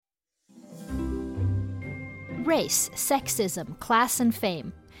Race, sexism, class, and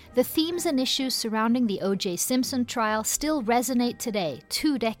fame. The themes and issues surrounding the O.J. Simpson trial still resonate today,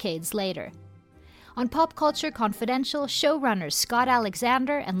 2 decades later. On Pop Culture Confidential, showrunners Scott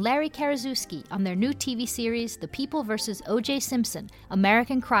Alexander and Larry Karaszewski on their new TV series, The People vs. O.J. Simpson,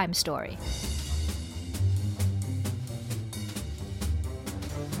 American Crime Story.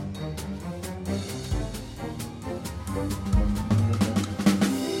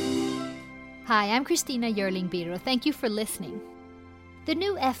 Hi, I'm Christina Yerling-Biro. Thank you for listening. The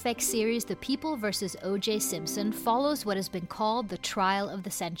new FX series, The People vs. O.J. Simpson, follows what has been called the trial of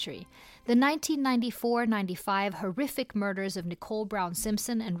the century. The 1994-95 horrific murders of Nicole Brown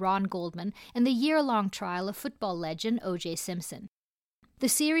Simpson and Ron Goldman, and the year-long trial of football legend O.J. Simpson. The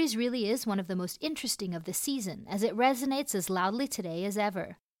series really is one of the most interesting of the season, as it resonates as loudly today as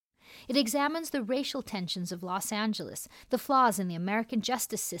ever. It examines the racial tensions of Los Angeles, the flaws in the American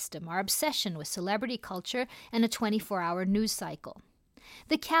justice system, our obsession with celebrity culture, and a 24-hour news cycle.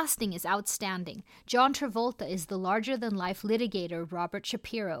 The casting is outstanding. John Travolta is the larger-than-life litigator Robert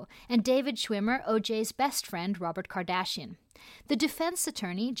Shapiro, and David Schwimmer, O.J.'s best friend Robert Kardashian. The defense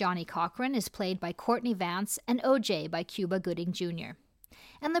attorney, Johnny Cochran, is played by Courtney Vance, and O.J. by Cuba Gooding Jr.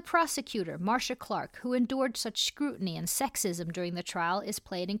 And the prosecutor, Marcia Clark, who endured such scrutiny and sexism during the trial, is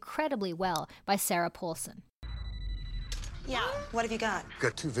played incredibly well by Sarah Paulson. Yeah, what have you got?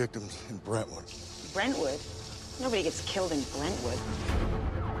 Got 2 victims in Brentwood. Brentwood? Nobody gets killed in Brentwood.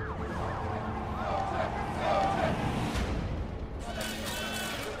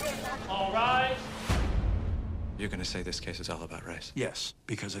 All rise. You're gonna say this case is all about race? Yes,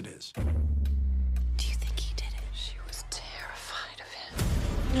 because it is. Do you think he did it? She was terrified of him.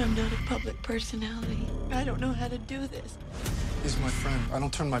 I'm not a public personality. I don't know how to do this. He's my friend. I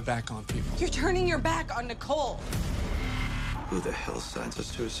don't turn my back on people. You're turning your back on Nicole. Who the hell signs a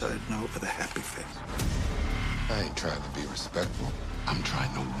suicide note with a happy face? I ain't trying to be respectful. I'm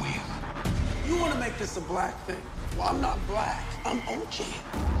trying to win. You want to make this a black thing? Well, I'm not black. I'm OJ.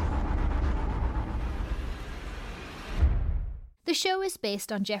 The show is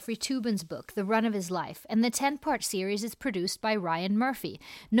based on Jeffrey Toobin's book, The Run of His Life, and the 10-part series is produced by Ryan Murphy,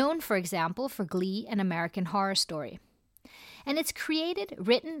 known, for example, for Glee and American Horror Story. And it's created,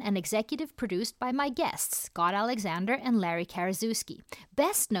 written, and executive produced by my guests, Scott Alexander and Larry Karaszewski,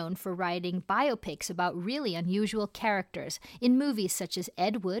 best known for writing biopics about really unusual characters in movies such as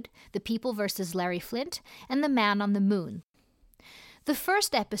Ed Wood, The People vs. Larry Flynt, and The Man on the Moon. The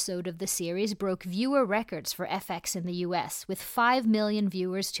first episode of the series broke viewer records for FX in the US, with 5 million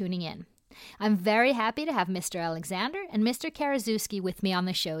viewers tuning in. I'm very happy to have Mr. Alexander and Mr. Karaszewski with me on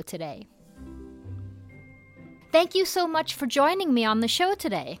the show today. Thank you so much for joining me on the show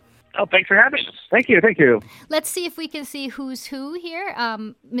today. Oh, thanks for having us. Thank you, thank you. Let's see if we can see who's who here.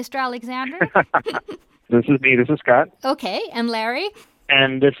 Mr. Alexander? This is me, this is Scott. Okay, and Larry?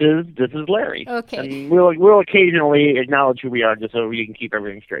 And this is Larry. Okay. And we'll occasionally acknowledge who we are just so we can keep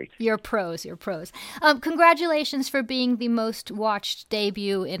everything straight. You're pros. Congratulations for being the most watched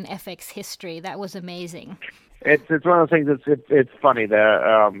debut in FX history. That was amazing. It's one of those things it's funny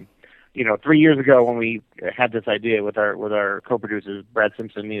that 3 years ago when we had this idea with our co-producers, Brad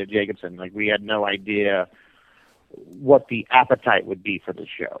Simpson and Nina Jacobson, like we had no idea what the appetite would be for the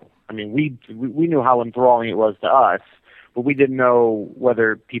show. I mean, we knew how enthralling it was to us, but we didn't know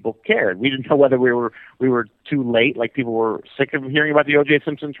whether people cared. We didn't know whether we were too late, like people were sick of hearing about the O.J.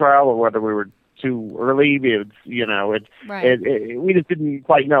 Simpson trial, or whether we were too early. We just didn't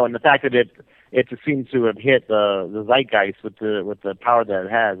quite know. And the fact that it just seems to have hit the zeitgeist with the power that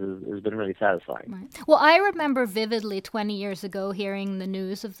it has been really satisfying. Right. Well, I remember vividly 20 years ago hearing the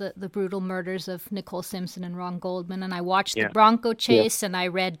news of the brutal murders of Nicole Simpson and Ron Goldman, and I watched the Bronco chase, and I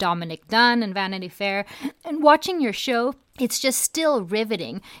read Dominic Dunn and Vanity Fair. And watching your show, it's just still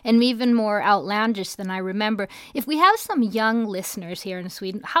riveting and even more outlandish than I remember. If we have some young listeners here in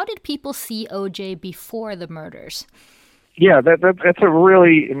Sweden, how did people see O.J. before the murders? Yeah, that's a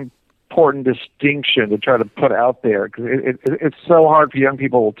really important distinction to try to put out there, because it's so hard for young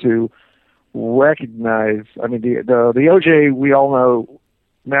people to recognize. I mean, the O.J. we all know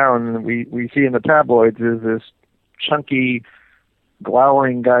now and we see in the tabloids is this chunky,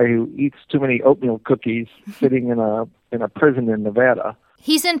 glowering guy who eats too many oatmeal cookies sitting in a prison in Nevada.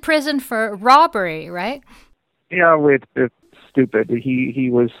 He's in prison for robbery, right? Yeah, it's stupid. He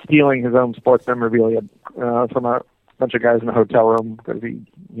was stealing his own sports memorabilia from a bunch of guys in a hotel room because he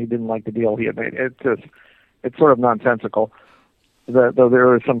didn't like the deal he had made. It's sort of nonsensical. Though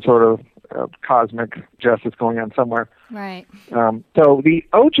there is some sort of cosmic justice going on somewhere. Right. So the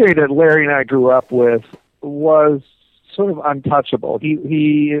O.J. that Larry and I grew up with was sort of untouchable. I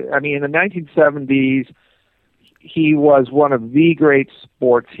mean, in the 1970s, he was one of the great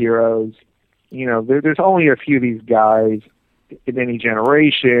sports heroes. You know, there's only a few of these guys in any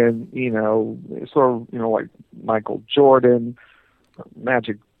generation, you know, sort of, you know, like Michael Jordan,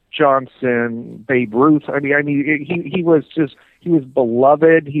 Magic Johnson, Babe Ruth. I mean, he was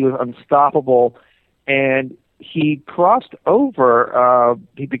beloved. He was unstoppable, and he crossed over.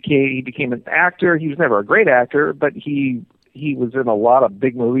 He became an actor. He was never a great actor, but he was in a lot of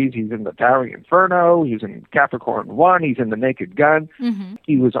big movies. He's in The Towering Inferno. He was in Capricorn 1. He's in The Naked Gun. Mm-hmm.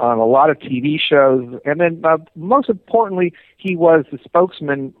 He was on a lot of TV shows. And then most importantly, he was the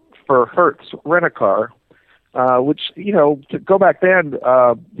spokesman for Hertz Rent-A-Car, which, you know, to go back then,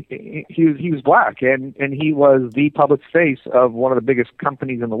 he was black, and he was the public face of one of the biggest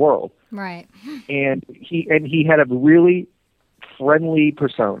companies in the world. Right. And he had a really friendly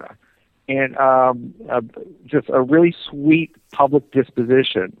persona. And just a really sweet public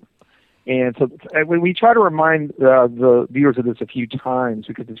disposition. And so when we try to remind the viewers of this a few times,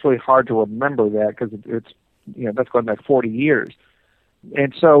 because it's really hard to remember that, because it's, you know, that's going back 40 years.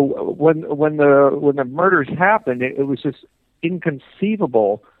 And so when the murders happened, it was just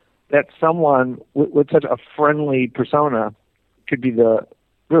inconceivable that someone with such a friendly persona could be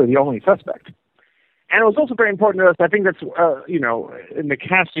really the only suspect. And it was also very important to us. I think that's, you know, in the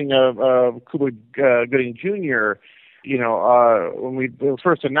casting of Cuba Gooding Jr., you know, when it was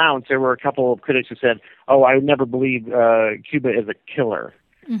first announced, there were a couple of critics who said, "Oh, I would never believe Cuba is a killer."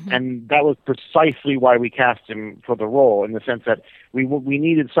 Mm-hmm. And that was precisely why we cast him for the role, in the sense that we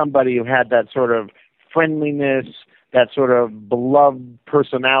needed somebody who had that sort of friendliness, that sort of beloved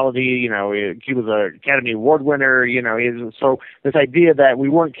personality. You know, he was an Academy Award winner. You know, so this idea that we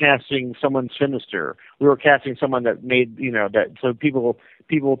weren't casting someone sinister, we were casting someone that made, you know, that so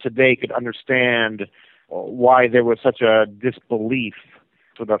people today could understand why there was such a disbelief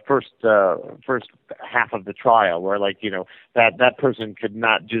for the first half of the trial, where, like, you know, that person could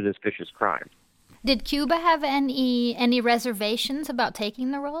not do this vicious crime. Did Cuba have any reservations about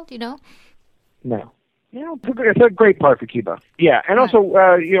taking the role? Do you know? No. You know, it's a great part for Cuba. Yeah, and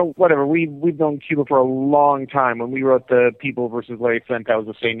also, you know, whatever. We've known Cuba for a long time. When we wrote The People versus Larry Flint, that was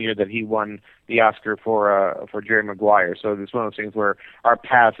the same year that he won the Oscar for Jerry Maguire. So it's one of those things where our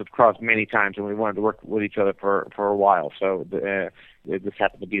paths have crossed many times, and we wanted to work with each other for a while. So this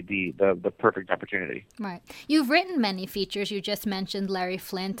happened to be the perfect opportunity. Right. You've written many features. You just mentioned Larry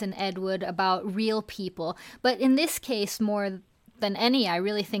Flint and Ed Wood about real people, but in this case, more than any, I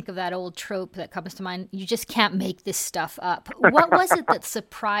really think of that old trope that comes to mind. You just can't make this stuff up. What was it that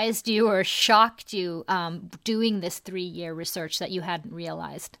surprised you or shocked you doing this 3-year research that you hadn't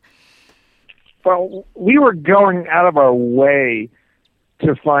realized? Well, we were going out of our way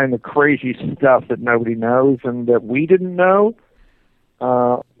to find the crazy stuff that nobody knows and that we didn't know.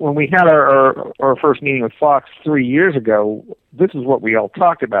 When we had our first meeting with Fox 3 years ago, this is what we all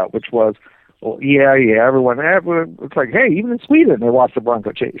talked about, which was, well, yeah, everyone. It's like, hey, even in Sweden, they watch the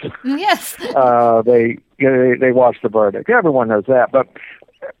Bronco chase. Yes. They watch the verdict. Everyone knows that. But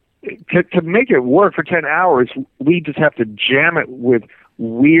to make it work for 10 hours, we just have to jam it with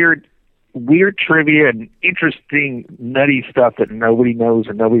weird trivia and interesting, nutty stuff that nobody knows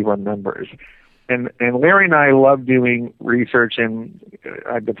or nobody remembers. And Larry and I love doing research, and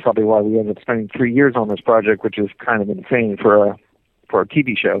that's probably why we ended up spending 3 years on this project, which is kind of insane for a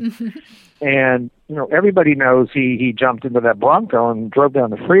TV show. And, you know, everybody knows he jumped into that Bronco and drove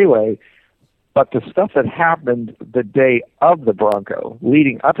down the freeway, but the stuff that happened the day of the Bronco,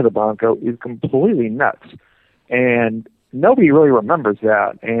 leading up to the Bronco, is completely nuts. And nobody really remembers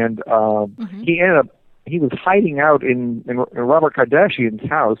that. And he was hiding out in Robert Kardashian's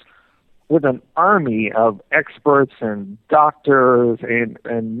house with an army of experts and doctors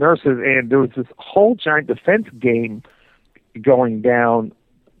and nurses, and there was this whole giant defense game going down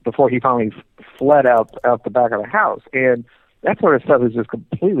before he finally fled out the back of the house. And that sort of stuff is just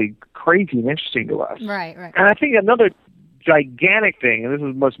completely crazy and interesting to us. Right. And I think another gigantic thing, and this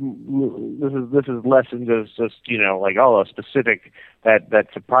is less than just you know, like, a specific that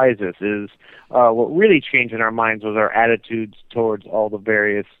surprised us, is what really changed in our minds was our attitudes towards all the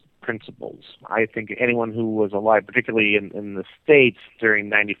various principles. I think anyone who was alive, particularly in the States during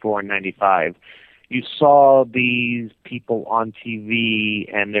 94 and 95, you saw these people on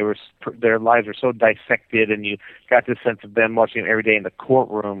TV, and their lives were so dissected, and you got this sense of them watching them every day in the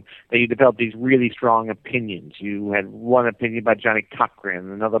courtroom, that you developed these really strong opinions. You had one opinion about Johnny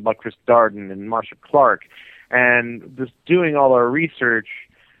Cochran, another about Chris Darden and Marcia Clark. And just doing all our research,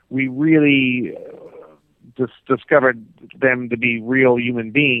 we really discovered them to be real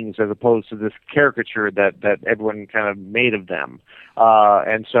human beings as opposed to this caricature that everyone kind of made of them.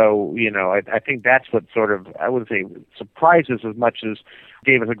 And so, I think that's what sort of, I wouldn't say surprised us as much as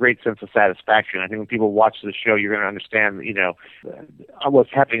gave us a great sense of satisfaction. I think when people watch the show, you're going to understand,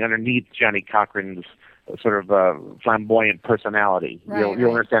 what's happening underneath Johnny Cochran's sort of flamboyant personality. Right,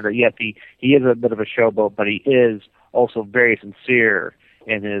 You'll understand that, yes, he is a bit of a showboat, but he is also very sincere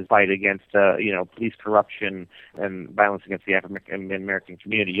in his fight against, police corruption and violence against the African American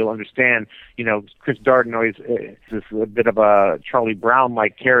community. You'll understand, Chris Darden always is a bit of a Charlie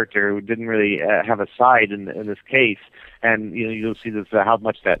Brown-like character who didn't really have a side in this case, and you'll see this how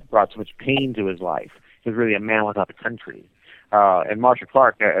much that brought so much pain to his life. He was really a man without a country. And Marcia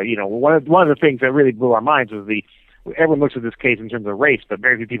Clark, one of the things that really blew our minds was everyone looks at this case in terms of race, but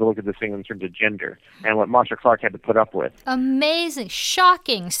very few people look at this thing in terms of gender and what Marcia Clark had to put up with. Amazing,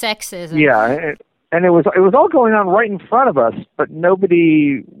 shocking sexism. Yeah, and it was all going on right in front of us, but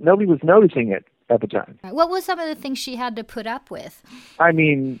nobody was noticing it at the time. What was some of the things she had to put up with? I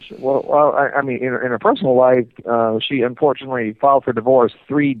mean, in her personal life, she unfortunately filed for divorce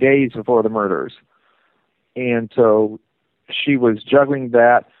 3 days before the murders, and so she was juggling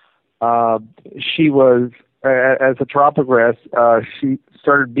that. She was. As the trial progressed, she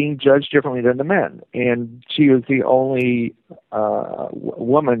started being judged differently than the men, and she was the only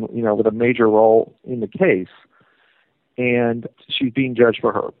woman, with a major role in the case. And she's being judged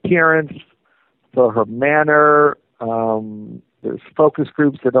for her appearance, for her manner. There's focus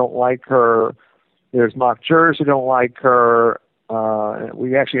groups that don't like her. There's mock jurors who don't like her.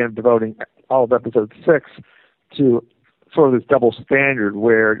 We actually ended up devoting all of episode 6 to sort of this double standard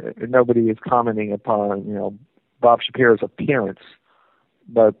where nobody is commenting upon, Bob Shapiro's appearance,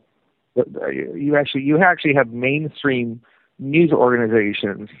 but you actually have mainstream news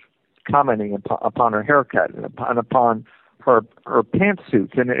organizations commenting upon her haircut and upon her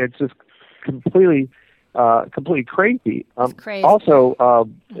pantsuits, and it's just completely crazy. Crazy. Also,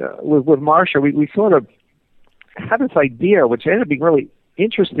 with Marcia, we sort of had this idea, which ended up being really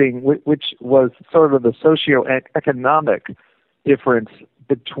interesting, which was sort of the socioeconomic difference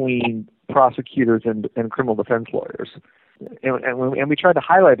between prosecutors and criminal defense lawyers. And we tried to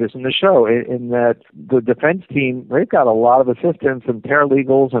highlight this in the show in that the defense team, they've got a lot of assistants and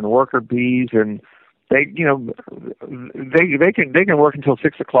paralegals and worker bees, and they can work until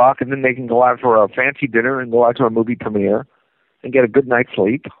 6 o'clock, and then they can go out for a fancy dinner and go out to a movie premiere and get a good night's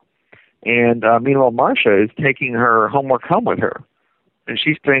sleep. And meanwhile, Marcia is taking her homework home with her. And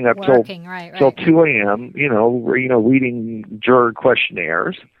she's staying up till 2 a.m., reading juror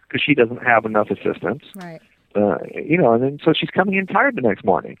questionnaires because she doesn't have enough assistants. Right. And then so she's coming in tired the next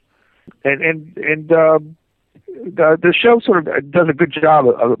morning. And the show sort of does a good job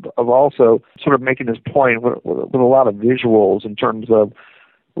of also sort of making this point with a lot of visuals in terms of,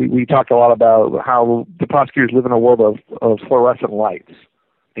 we talked a lot about how the prosecutors live in a world of fluorescent lights.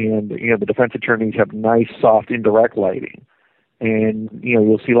 And, the defense attorneys have nice, soft, indirect lighting. And,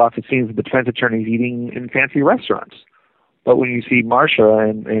 you'll see lots of scenes of the defense attorneys eating in fancy restaurants. But when you see Marcia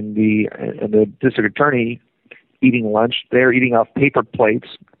and the district attorney eating lunch, they're eating off paper plates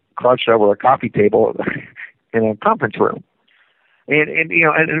crouched over a coffee table in a conference room. And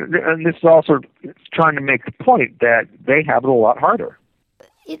this is also trying to make the point that they have it a lot harder.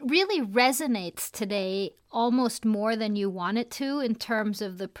 It really resonates today almost more than you want it to in terms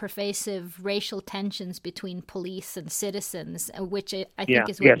of the pervasive racial tensions between police and citizens, which I think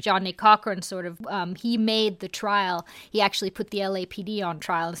is what Johnny Cochran sort of, he made the trial. He actually put the LAPD on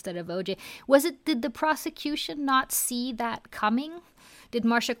trial instead of OJ. Did the prosecution not see that coming? Did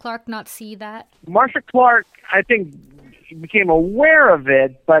Marcia Clark not see that? Marcia Clark, I think, became aware of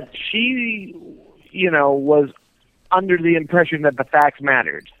it, but she, was under the impression that the facts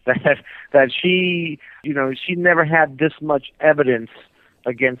mattered, that she, she never had this much evidence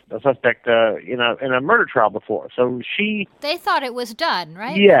against a suspect in a murder trial before. So they thought it was done,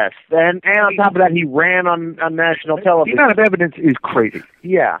 right? Yes, and on top of that, he ran on national television. The amount of evidence is crazy.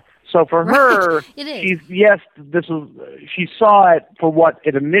 Yeah. So for her, it is. She saw it for what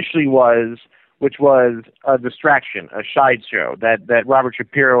it initially was, which was a distraction, a sideshow that Robert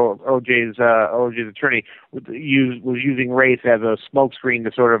Shapiro, OJ's attorney, was using race as a smokescreen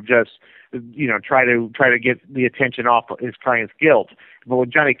to sort of just, try to get the attention off his client's guilt. But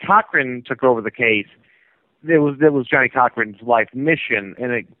when Johnny Cochran took over the case, there was Johnny Cochran's life mission,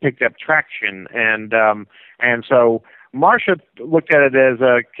 and it picked up traction, and so Marcia looked at it as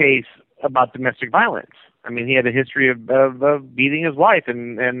a case about domestic violence. I mean, he had a history of beating his wife,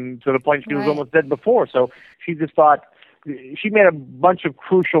 and to the point she was almost dead before. So she just thought she made a bunch of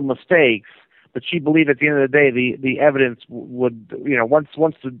crucial mistakes, but she believed at the end of the day the evidence would,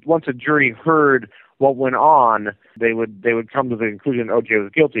 once a jury heard what went on, they would come to the conclusion O.J.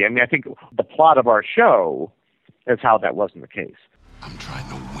 was guilty. I mean, I think the plot of our show is how that wasn't the case. I'm trying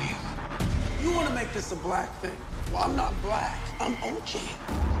to win. You want to make this a black thing? Well, I'm not black. I'm OJ.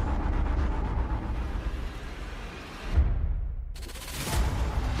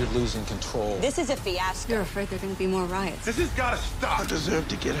 You're losing control. This is a fiasco. You're afraid there are going to be more riots. This has got to stop. I deserve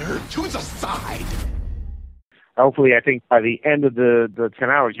to get hurt. Choose a side. Hopefully, I think by the end of the 10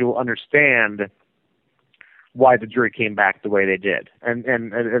 hours, you'll understand why the jury came back the way they did. And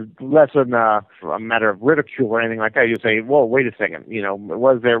less than a matter of ridicule or anything like that. You'll say, well, wait a second,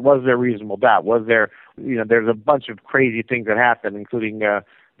 was there reasonable doubt? Was there, there's a bunch of crazy things that happened, including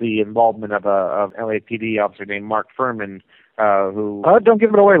the involvement of LAPD officer named Mark Furman, who... Don't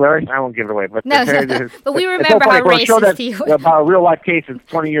give it away, Larry. I won't give it away. But, No, but we remember how racist he was. About a real life case that's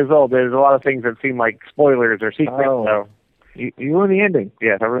 20 years old, there's a lot of things that seem like spoilers or secrets. Oh. So You ruined the ending.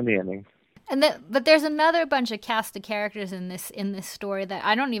 Yes, I ruined the ending. But there's another bunch of cast of characters in this story that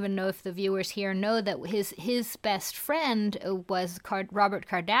I don't even know if the viewers here know that his best friend was Robert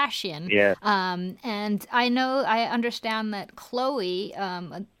Kardashian. Yeah. And I understand that Chloe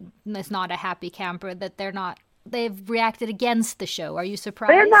is not a happy camper. That they've reacted against the show. Are you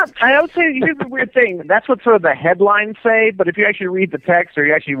surprised? They're not. I would say here's the weird thing. That's what sort of the headlines say. But if you actually read the text or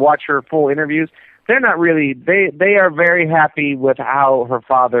you actually watch her full interviews, they're not really. They are very happy with how their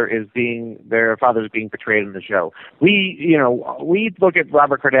father is being portrayed in the show. We look at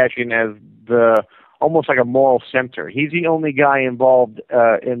Robert Kardashian as almost like a moral center. He's the only guy involved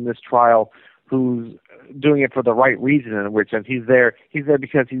in this trial who's doing it for the right reason, in which sense he's there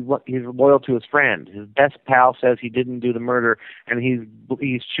because he's loyal to his friend. His best pal says he didn't do the murder, and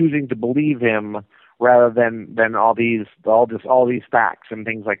he's choosing to believe him rather than all these facts and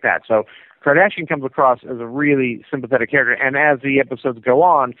things like that. So Kardashian comes across as a really sympathetic character, and as the episodes go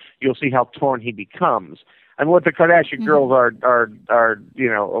on, you'll see how torn he becomes. And what the Kardashian girls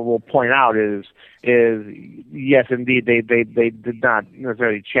will point out is yes, indeed, they did not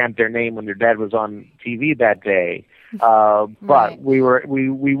necessarily chant their name when their dad was on TV that day, but we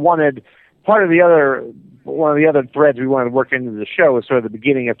wanted one of the other threads we wanted to work into the show is sort of the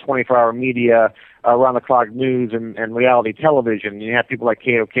beginning of 24-hour media, around-the-clock news, and reality television. You have people like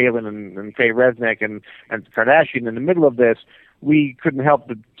Kato Kaelin and Faye Resnick and Kardashian in the middle of this. We couldn't help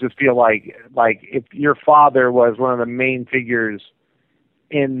but just feel like if your father was one of the main figures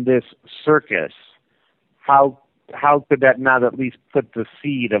in this circus, how could that not at least put the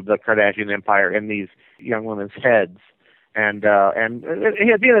seed of the Kardashian empire in these young women's heads? And at the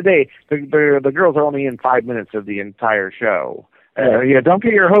end of the day, the girls are only in 5 minutes of the entire show. Don't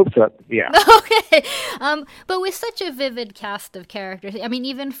get your hopes up. Yeah. Okay. But with such a vivid cast of characters, I mean,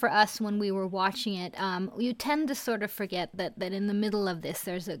 even for us when we were watching it, you tend to sort of forget that in the middle of this,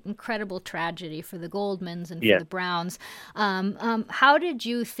 there's an incredible tragedy for the Goldmans and for the Browns. How did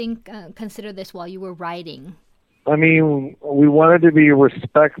you consider this while you were writing? I mean, we wanted to be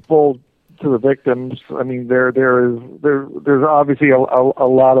respectful to the victims. I mean, there's obviously a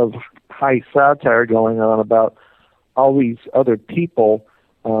lot of high satire going on about all these other people,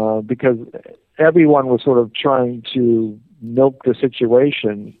 because everyone was sort of trying to milk the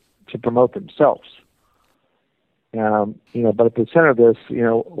situation to promote themselves. But at the center of this,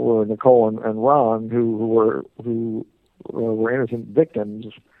 were Nicole and Ron, who were innocent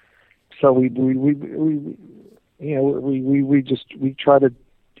victims. So we try to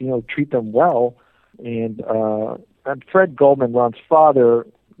treat them well, and Fred Goldman, Ron's father,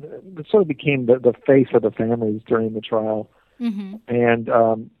 sort of became the face of the families during the trial. Mm-hmm. And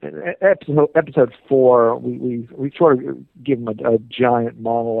episode 4, we sort of give him a giant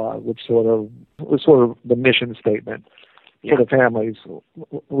monologue, which was the mission statement for the families,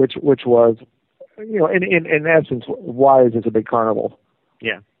 which was, in essence, why is this a big carnival?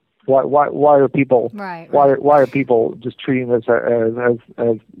 Yeah. Why are people right. Why are people just treating this as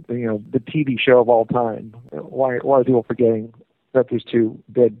the TV show of all time? Why are people forgetting that there's two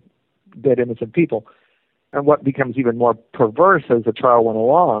dead innocent people? And what becomes even more perverse as the trial went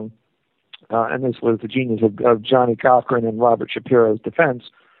along, and this was the genius of Johnny Cochran and Robert Shapiro's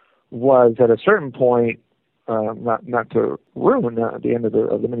defense, was at a certain point, not to ruin the end of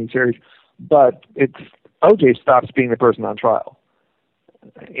the miniseries, but O.J. stops being the person on trial.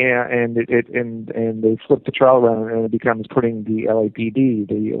 And they flip the trial around, and it becomes putting the LAPD,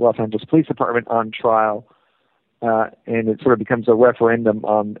 the Los Angeles Police Department, on trial, and it sort of becomes a referendum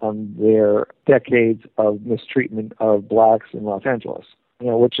on their decades of mistreatment of blacks in Los Angeles.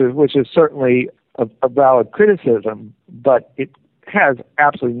 Which is certainly a valid criticism, but it has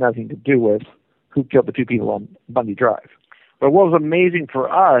absolutely nothing to do with who killed the two people on Bundy Drive. But what was amazing for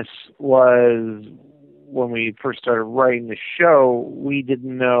us was when we first started writing the show, we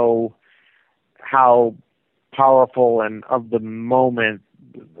didn't know how powerful and of the moment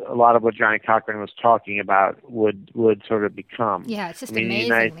a lot of what Johnny Cochran was talking about would sort of become. Yeah, it's just amazing. In the amazing.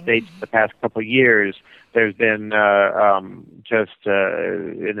 United States, the past couple of years, there's been just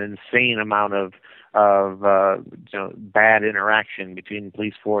an insane amount of bad interaction between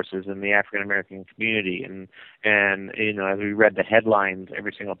police forces and the African American community, and as we read the headlines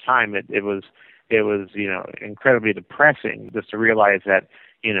every single time, it was incredibly depressing just to realize that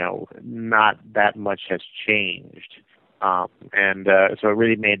not that much has changed. So it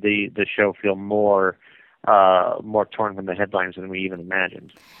really made the show feel more torn from the headlines than we even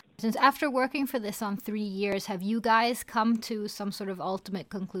imagined. Since after working for this on 3 years, have you guys come to some sort of ultimate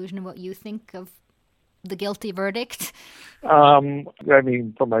conclusion of what you think of the guilty verdict? I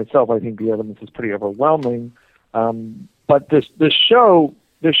mean, for myself, I think the evidence is pretty overwhelming. But the show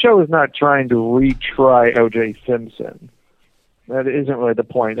is not trying to retry O.J. Simpson. That isn't really the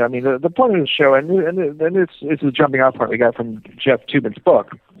point. I mean, the point of the show, and it's a jumping off point we got from Jeff Toobin's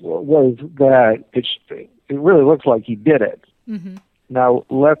book, was that it really looks like he did it. Mm-hmm. Now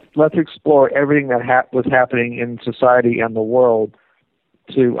let's explore everything that was happening in society and the world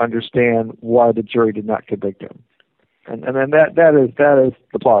to understand why the jury did not convict him. And then that is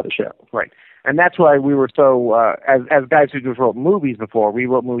the plot of the show. Right. And that's why we were so, as guys who just wrote movies before, we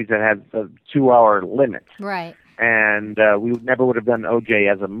wrote movies that had a 2-hour limit. Right. And we never would have done O.J.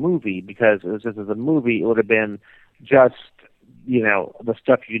 as a movie, because it was just as a movie, it would have been just, the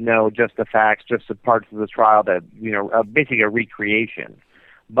stuff just the facts, just the parts of the trial that, basically a recreation.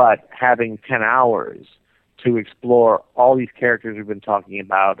 But having 10 hours to explore all these characters we've been talking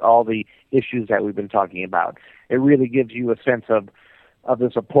about, all the issues that we've been talking about, it really gives you a sense of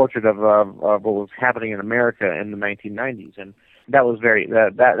this, a portrait of what was happening in America in the 1990s. And that was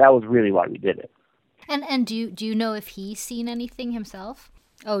that was really why we did it. And do you know if he's seen anything himself?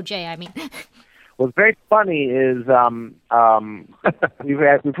 O.J., I mean. What's very funny is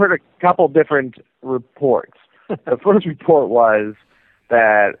we've heard a couple different reports. The first report was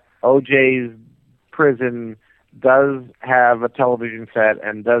that O.J.'s prison does have a television set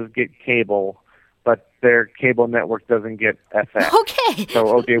and does get cable, but their cable network doesn't get FX. Okay. So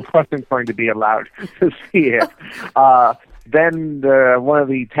O.J. wasn't going to be allowed to see it. Then one of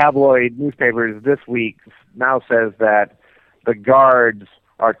the tabloid newspapers this week now says that the guards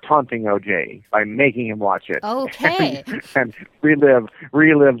are taunting O.J. by making him watch it. Okay. and relive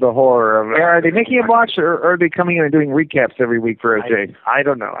the horror of it. Are they making him watch, or are they coming in and doing recaps every week for O.J.? I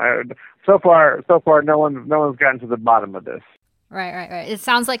don't know. So far, no one's gotten to the bottom of this. Right. It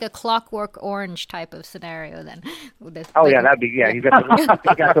sounds like a Clockwork Orange type of scenario then. That'd be, yeah. He's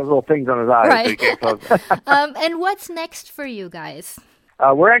got those little things on his eyes. Right. So he can't close. And what's next for you guys?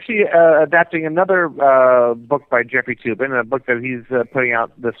 We're actually adapting another book by Jeffrey Toobin, a book that he's putting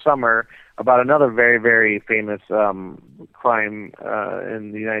out this summer about another very, very famous crime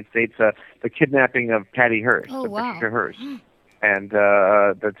in the United States, the kidnapping of Patty Hearst, Patricia Hearst, and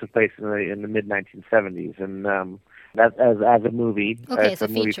that took place in the mid-1970s. And that as a movie, it's a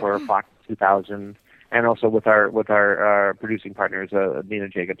movie for Fox 2000, and also with our producing partners, Nina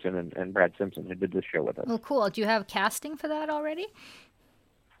Jacobson and Brad Simpson, who did this show with us. Oh, cool. Do you have casting for that already?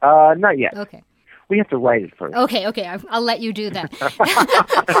 Not yet. Okay. We have to write it first. Okay. I'll let you do that.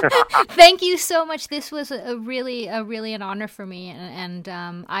 Thank you so much. This was a really an honor for me, and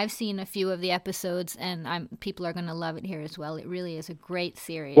I've seen a few of the episodes, and people are going to love it here as well. It really is a great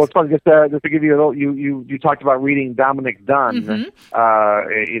series. Well, it's fun. Just to give you a little, you talked about reading Dominic Dunn.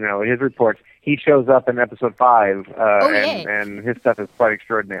 Mm-hmm. His reports. He shows up in episode 5, and his stuff is quite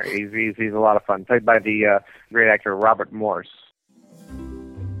extraordinary. He's a lot of fun. Played by the great actor Robert Morse.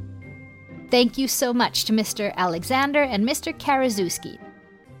 Thank you so much to Mr. Alexander and Mr. Karaszewski.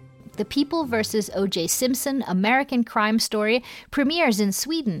 The People vs. O.J. Simpson American Crime Story premieres in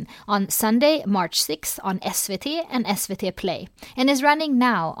Sweden on Sunday, March 6th on SVT and SVT Play, and is running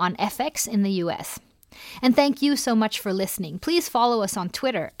now on FX in the US. And thank you so much for listening. Please follow us on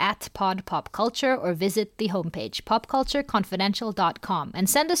Twitter @PodPopCulture or visit the homepage popcultureconfidential.com and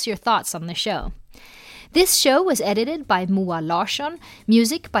send us your thoughts on the show. This show was edited by Moa Larsson,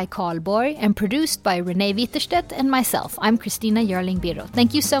 music by Carl Borg, and produced by Renee Witterstedt and myself. I'm Christina Jörling Biro.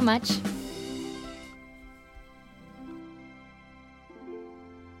 Thank you so much.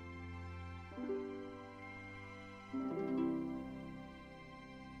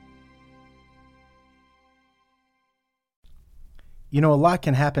 A lot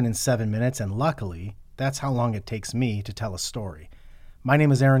can happen in 7 minutes, and luckily, that's how long it takes me to tell a story. My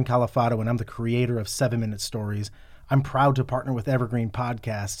name is Aaron Califato, and I'm the creator of 7 Minute Stories. I'm proud to partner with Evergreen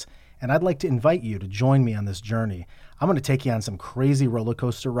Podcasts, and I'd like to invite you to join me on this journey. I'm going to take you on some crazy roller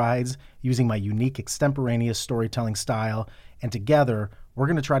coaster rides using my unique extemporaneous storytelling style, and together, we're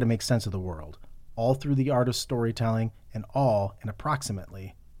going to try to make sense of the world, all through the art of storytelling and all in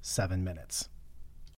approximately 7 minutes.